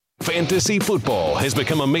Fantasy football has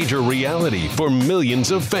become a major reality for millions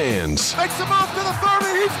of fans. Makes him off to the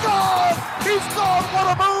 30. He's gone. He's gone. What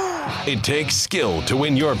a move. It takes skill to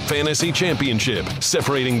win your fantasy championship,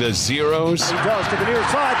 separating the zeros. He does to the near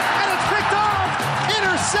side, and it's picked off.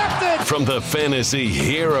 Intercepted. From the fantasy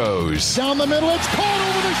heroes. Down the middle, it's caught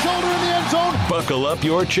over the shoulder in the end zone. Buckle up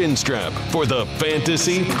your chin strap for the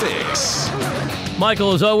Fantasy Fix.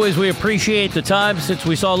 Michael, as always, we appreciate the time since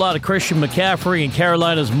we saw a lot of Christian McCaffrey in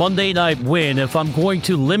Carolina's Monday night win. If I'm going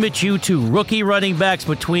to limit you to rookie running backs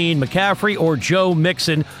between McCaffrey or Joe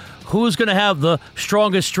Mixon, who's going to have the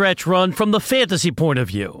strongest stretch run from the fantasy point of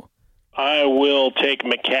view? I will take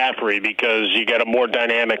McCaffrey because you got a more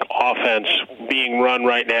dynamic offense being run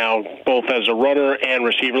right now, both as a runner and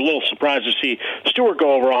receiver. A little surprised to see Stewart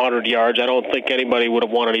go over 100 yards. I don't think anybody would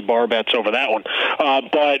have won any bar bets over that one.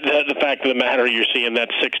 But the fact of the matter, you're seeing that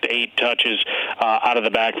 6 to 8 touches out of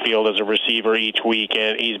the backfield as a receiver each week,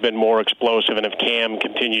 and he's been more explosive. And if Cam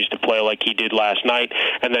continues to play like he did last night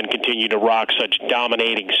and then continue to rock such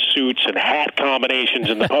dominating suits and hat combinations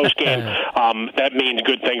in the postgame, that means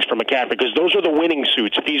good things for McCaffrey, because those are the winning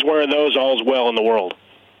suits. If he's wearing those, all's well in the world.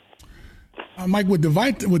 Mike, with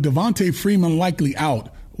Devontae Freeman likely out,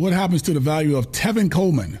 what happens to the value of Tevin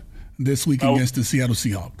Coleman this week against the Seattle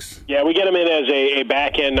Seahawks? Yeah, we get him in as a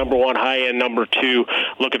back-end number one, high-end number two,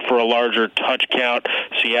 looking for a larger touch count.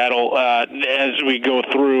 Seattle, as we go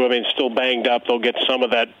through, still banged up. They'll get some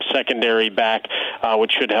of that secondary back,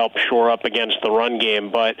 which should help shore up against the run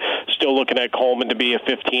game. But still looking at Coleman to be a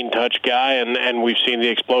 15-touch guy, and we've seen the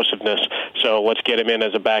explosiveness. So let's get him in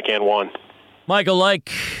as a back-end one. Michael,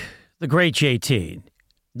 like the great JT,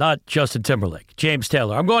 not Justin Timberlake, James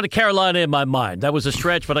Taylor. I'm going to Carolina in my mind. That was a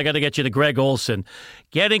stretch, but I got to get you to Greg Olsen.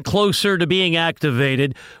 Getting closer to being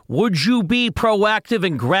activated. Would you be proactive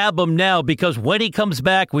and grab him now? Because when he comes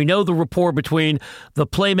back, we know the rapport between the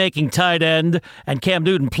playmaking tight end and Cam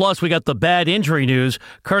Newton. Plus, we got the bad injury news.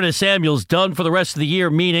 Curtis Samuel's done for the rest of the year,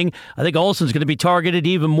 meaning I think Olsen's going to be targeted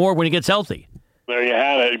even more when he gets healthy. There you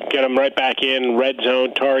have it. Get him right back in, red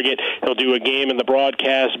zone target. He'll do a game in the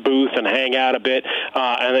broadcast booth and hang out a bit,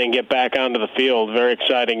 and then get back onto the field. Very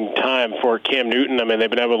exciting time for Cam Newton. They've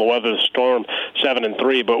been able to weather the storm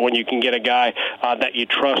 7-3, but when you can get a guy that you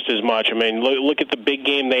trust as much, look at the big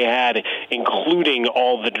game they had, including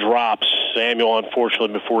all the drops. Samuel, unfortunately,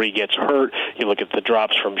 before he gets hurt. You look at the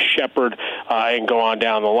drops from Shepard and go on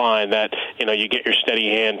down the line. That you get your steady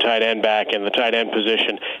hand tight end back, and the tight end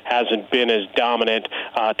position hasn't been as dominant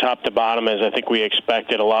top to bottom as I think we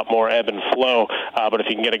expected. A lot more ebb and flow, but if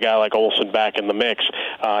you can get a guy like Olsen back in the mix,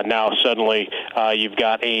 now suddenly you've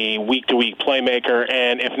got a week-to-week playmaker.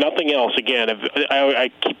 And if nothing else, again, I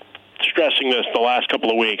keep stressing this the last couple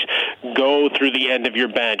of weeks, go through the end of your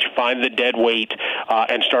bench, find the dead weight,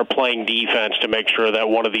 and start playing defense to make sure that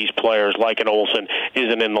one of these players, like an Olsen,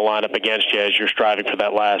 isn't in the lineup against you as you're striving for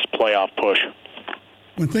that last playoff push.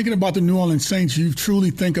 When thinking about the New Orleans Saints, you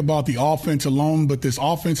truly think about the offense alone, but this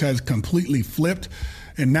offense has completely flipped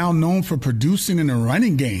and now known for producing in the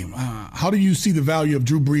running game. How do you see the value of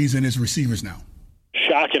Drew Brees and his receivers now?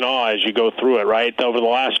 Shock and awe as you go through it, right? Over the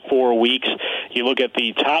last 4 weeks, you look at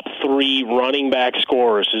the top 3 running back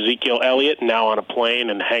scorers. Ezekiel Elliott, now on a plane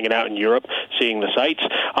and hanging out in Europe, seeing the sights.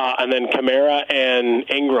 And then Kamara and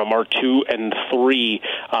Ingram are 2 and 3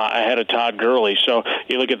 ahead of Todd Gurley. So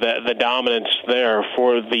you look at the dominance there.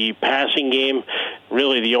 For the passing game,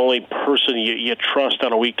 really the only person you trust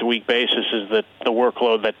on a week-to-week basis is the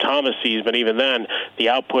workload that Thomas sees. But even then, the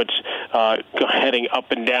outputs heading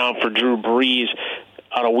up and down for Drew Brees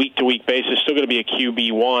on a week-to-week basis, still going to be a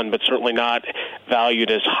QB1, but certainly not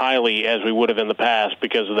valued as highly as we would have in the past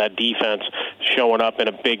because of that defense showing up in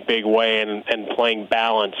a big, big way and playing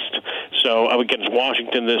balanced. So against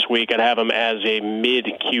Washington this week, I'd have him as a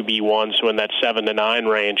mid-QB1, so in that 7 to 9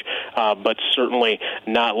 range, but certainly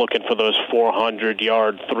not looking for those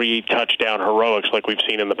 400-yard, 3-touchdown heroics like we've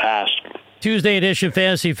seen in the past. Tuesday edition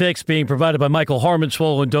Fantasy Fix being provided by Michael Harmon,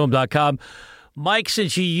 SwollenDome.com. Mike,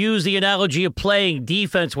 since you use the analogy of playing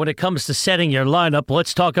defense when it comes to setting your lineup,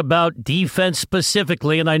 let's talk about defense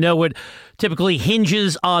specifically. And I know it typically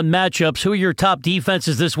hinges on matchups. Who are your top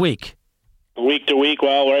defenses this week? Week to week,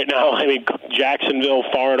 well, right now, Jacksonville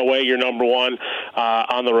far and away your number one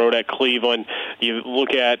on the road at Cleveland. You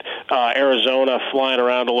look at Arizona flying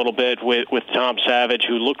around a little bit with Tom Savage,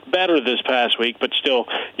 who looked better this past week, but still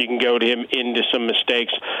you can go to him into some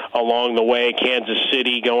mistakes along the way. Kansas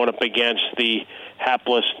City going up against the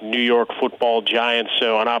hapless New York Football Giants,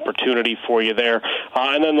 so an opportunity for you there.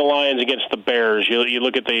 And then the Lions against the Bears. You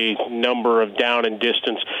look at the number of down and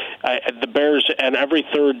distance. The Bears, and every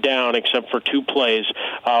third down except for 2 plays,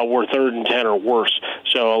 were 3rd and 10 or worse.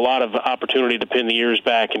 So a lot of opportunity to pin the ears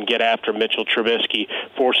back and get after Mitchell Trubisky,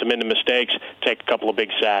 force him into mistakes, take a couple of big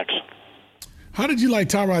sacks. How did you like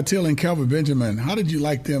Tyrod Taylor and Kelvin Benjamin? How did you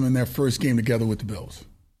like them in their first game together with the Bills?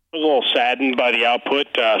 I was a little saddened by the output,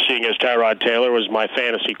 seeing as Tyrod Taylor was my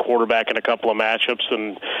fantasy quarterback in a couple of matchups,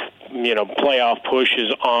 and playoff push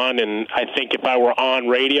is on, and I think if I were on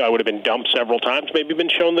radio, I would have been dumped several times, maybe been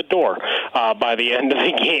shown the door by the end of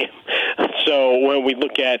the game. So when we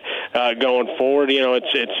look at going forward,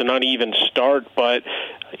 it's an uneven start, but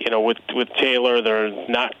with Taylor, they're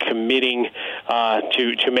not committing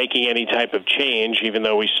to making any type of change, even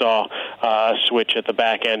though we saw a switch at the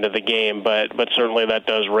back end of the game. But certainly that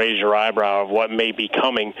does raise your eyebrow of what may be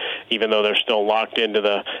coming, even though they're still locked into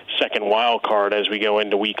the second wild card as we go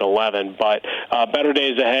into Week 11. But better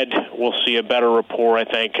days ahead. We'll see a better rapport. I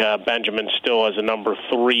think Benjamin still has a number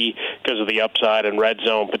 3 because of the upside and red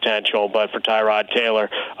zone potential. But for Tyrod Taylor,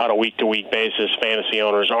 on a week-to-week basis, fantasy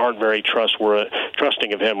owners aren't very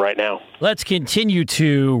trusting of him right now. Let's continue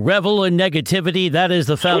to revel in negativity. That is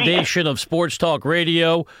the foundation of Sports Talk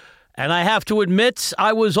Radio. And I have to admit,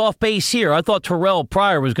 I was off base here. I thought Terrell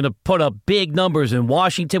Pryor was going to put up big numbers in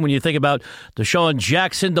Washington. When you think about Deshaun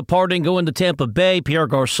Jackson departing, going to Tampa Bay, Pierre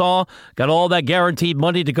Garçon got all that guaranteed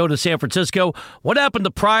money to go to San Francisco. What happened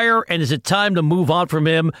to Pryor, and is it time to move on from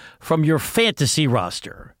him from your fantasy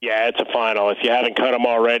roster? Yeah, it's a final. If you haven't cut him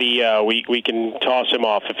already, we can toss him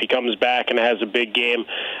off. If he comes back and has a big game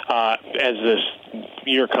as this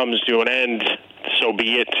year comes to an end, so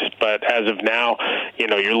be it. But as of now,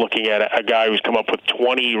 you're looking at a guy who's come up with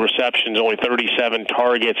 20 receptions, only 37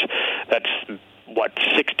 targets. That's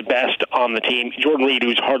 6th best on the team. Jordan Reed,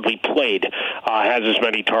 who's hardly played, has as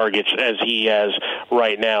many targets as he has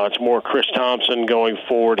right now. It's more Chris Thompson going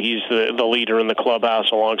forward. He's the leader in the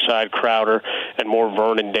clubhouse alongside Crowder, and more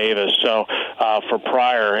Vernon Davis. So for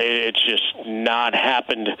Pryor, it's just not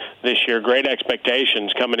happened this year. Great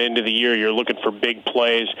expectations coming into the year. You're looking for big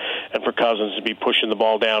plays and for Cousins to be pushing the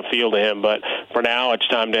ball downfield to him. But for now, it's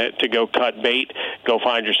time to go cut bait, go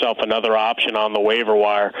find yourself another option on the waiver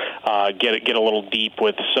wire, get a little deep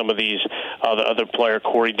with some of these other player.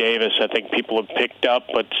 Corey Davis, I think people have picked up,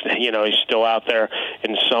 but he's still out there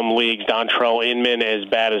in some leagues. Dontrell Inman, as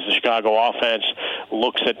bad as the Chicago offense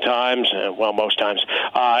looks at times, most times,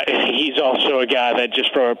 he's also a guy that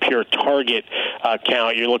just from a pure target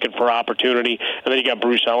count, you're looking for opportunity. And then you got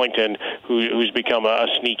Bruce Ellington, who's become a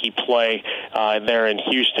sneaky play there in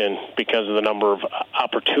Houston because of the number of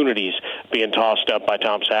opportunities being tossed up by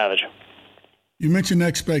Tom Savage. You mentioned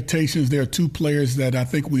expectations. There are 2 players that I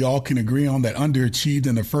think we all can agree on that underachieved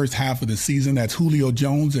in the first half of the season. That's Julio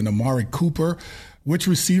Jones and Amari Cooper. Which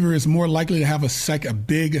receiver is more likely to have a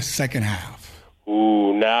big second half?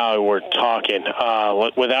 Ooh, now we're talking.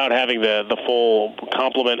 Without having the full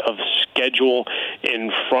complement of schedule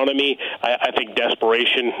in front of me, I think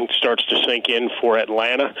desperation starts to sink in for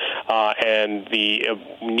Atlanta, and the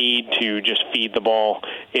need to just feed the ball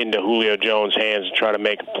into Julio Jones' hands and try to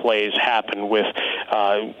make plays happen with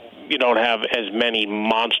you don't have as many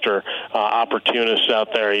monster opportunists out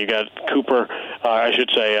there. You got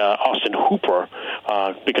Austin Hooper,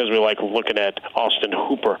 because we like looking at Austin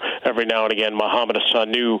Hooper every now and again. Mohamed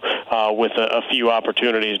Sanu with a few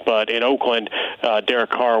opportunities, but in Oakland,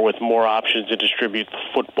 Derek Carr with more options to distribute the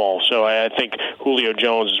football. So I think Julio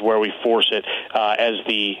Jones is where we force it as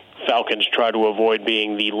the Falcons try to avoid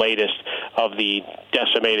being the latest of the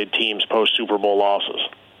decimated teams post-Super Bowl losses.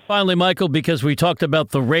 Finally, Michael, because we talked about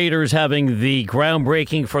the Raiders having the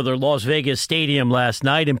groundbreaking for their Las Vegas stadium last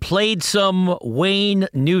night and played some Wayne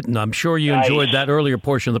Newton. I'm sure you enjoyed that earlier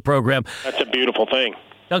portion of the program. That's a beautiful thing.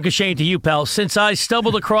 Duncan Shane to you, pal. Since I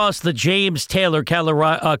stumbled across the James Taylor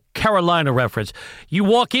Carolina reference, you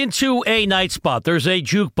walk into a night spot. There's a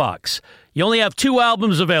jukebox. You only have 2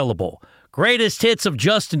 albums available. Greatest hits of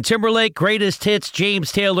Justin Timberlake, greatest hits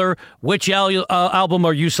James Taylor. Which album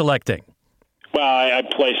are you selecting? Well, I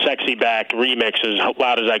play Sexy Back remix as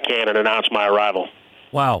loud as I can and announce my arrival.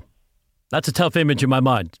 Wow. That's a tough image in my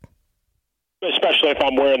mind. Especially if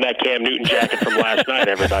I'm wearing that Cam Newton jacket from last night,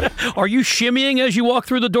 everybody. Are you shimmying as you walk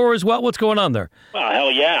through the door as well? What's going on there? Well, hell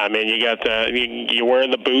yeah. I mean, you got you're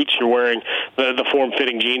wearing the boots, you're wearing the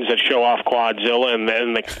form-fitting jeans that show off Quadzilla, and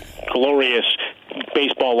then the glorious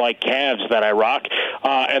baseball-like calves that I rock,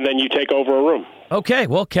 and then you take over a room. Okay,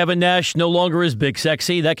 well, Kevin Nash no longer is Big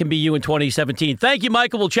Sexy. That can be you in 2017. Thank you,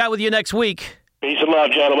 Michael. We'll chat with you next week. Peace and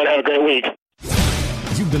love, gentlemen. Have a great week.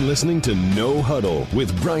 You've been listening to No Huddle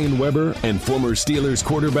with Brian Weber and former Steelers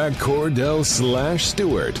quarterback Cordell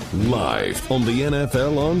 /Stewart. Live on the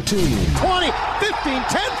NFL on TuneIn. 20, 15,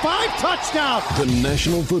 10, 5, touchdown. The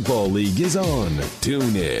National Football League is on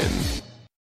TuneIn.